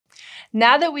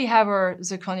Now that we have our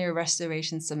zirconia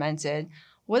restoration cemented,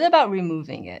 what about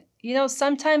removing it? You know,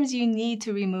 sometimes you need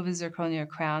to remove a zirconia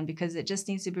crown because it just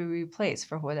needs to be replaced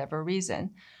for whatever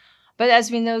reason. But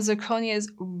as we know, zirconia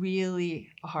is really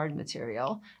a hard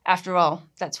material. After all,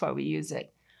 that's why we use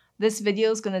it. This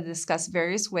video is going to discuss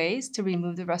various ways to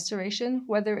remove the restoration,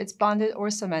 whether it's bonded or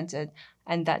cemented,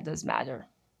 and that does matter.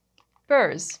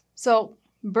 Burrs. So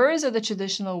burrs are the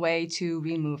traditional way to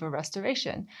remove a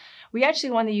restoration. We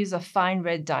actually want to use a fine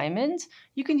red diamond.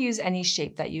 You can use any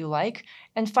shape that you like,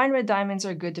 and fine red diamonds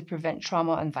are good to prevent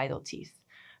trauma on vital teeth.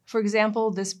 For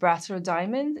example, this brass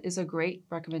diamond is a great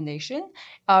recommendation.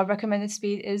 Recommended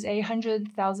speed is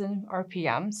 100,000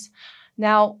 RPMs.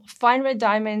 Now, fine red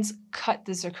diamonds cut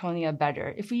the zirconia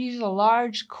better. If we use a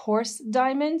large, coarse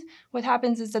diamond, what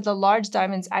happens is that the large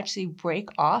diamonds actually break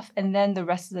off and then the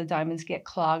rest of the diamonds get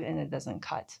clogged and it doesn't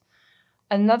cut.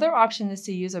 Another option is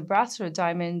to use a brass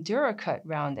diamond DuraCut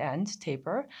round end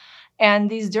taper. And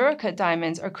these DuraCut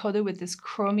diamonds are coated with this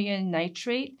chromium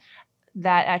nitrate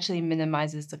that actually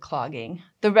minimizes the clogging.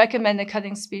 The recommended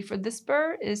cutting speed for this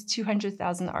burr is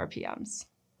 200,000 RPMs.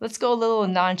 Let's go a little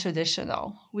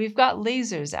non-traditional. We've got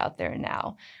lasers out there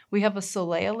now. We have a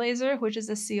Solea laser, which is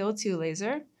a CO2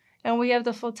 laser, and we have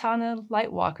the Photona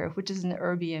Lightwalker, which is an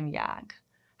erbium YAG.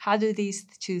 How do these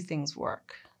two things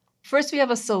work? First, we have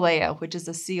a Solea, which is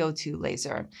a CO2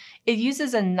 laser. It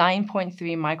uses a 9.3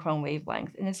 micron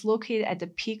wavelength, and it's located at the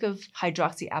peak of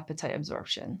hydroxyapatite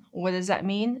absorption. What does that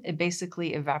mean? It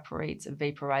basically evaporates, it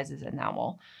vaporizes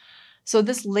enamel. So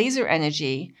this laser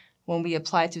energy, when we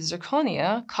apply it to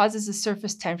zirconia, causes the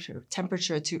surface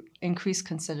temperature to increase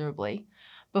considerably.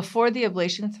 Before the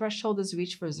ablation threshold is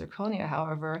reached for zirconia,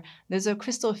 however, there's a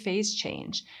crystal phase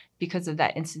change because of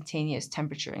that instantaneous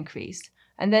temperature increase.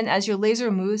 And then as your laser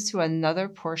moves to another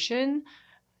portion,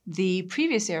 the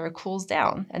previous area cools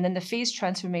down, and then the phase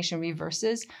transformation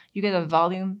reverses. You get a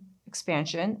volume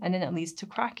expansion, and then it leads to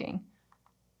cracking.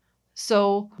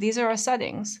 So these are our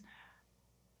settings.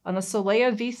 On the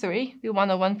Solea V3, we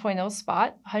want a 1.0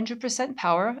 spot, 100%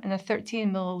 power, and a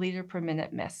 13 milliliter per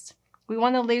minute mist. We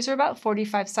want to laser about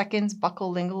 45 seconds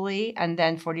buccal lingually, and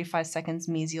then 45 seconds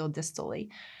mesial distally.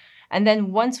 And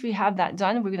then once we have that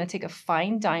done, we're going to take a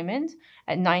fine diamond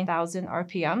at 9,000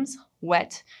 RPMs,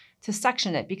 wet, to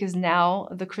section it because now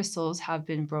the crystals have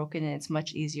been broken and it's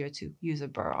much easier to use a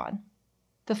burr on.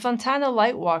 The Photona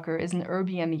Lightwalker is an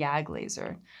erbium YAG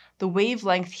laser. The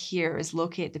wavelength here is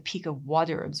located at the peak of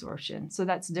water absorption, so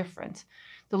that's different.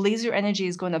 The laser energy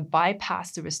is going to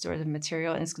bypass the restorative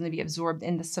material and it's going to be absorbed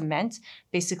in the cement,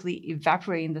 basically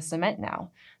evaporating the cement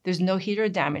now. There's no heat or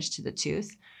damage to the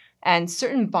tooth. And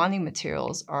certain bonding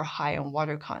materials are high in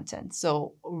water content.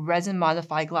 So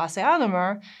resin-modified glass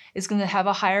ionomer is going to have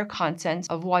a higher content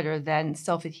of water than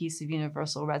self-adhesive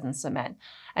universal resin cement.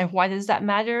 And why does that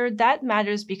matter? That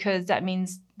matters because that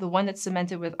means the one that's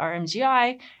cemented with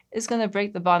RMGI is going to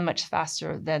break the bond much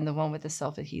faster than the one with the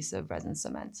self-adhesive resin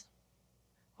cement.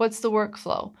 What's the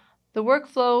workflow? The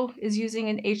workflow is using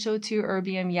an HO2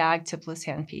 erbium YAG tipless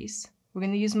handpiece. We're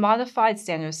going to use modified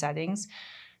standard settings.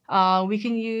 We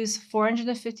can use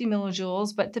 450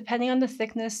 millijoules, but depending on the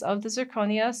thickness of the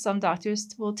zirconia, some doctors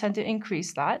will tend to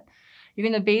increase that. You're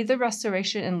going to bathe the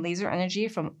restoration in laser energy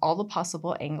from all the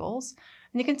possible angles,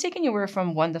 and it can take anywhere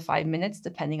from 1 to 5 minutes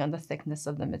depending on the thickness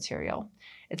of the material.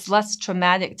 It's less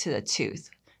traumatic to the tooth.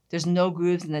 There's no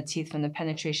grooves in the teeth from the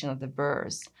penetration of the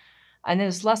burrs, and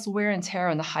there's less wear and tear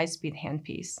on the high-speed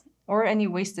handpiece or any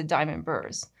wasted diamond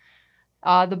burrs.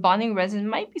 The bonding resin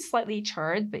might be slightly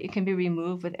charred, but it can be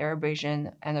removed with air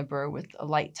abrasion and a burr with a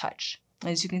light touch.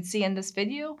 As you can see in this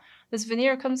video, this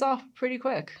veneer comes off pretty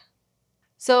quick.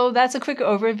 So that's a quick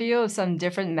overview of some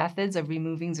different methods of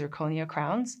removing zirconia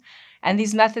crowns. And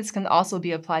these methods can also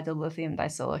be applied to lithium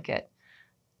disilicate.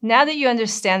 Now that you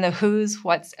understand the who's,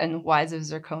 what's, and why's of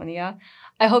zirconia,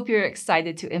 I hope you're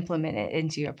excited to implement it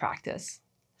into your practice.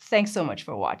 Thanks so much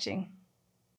for watching.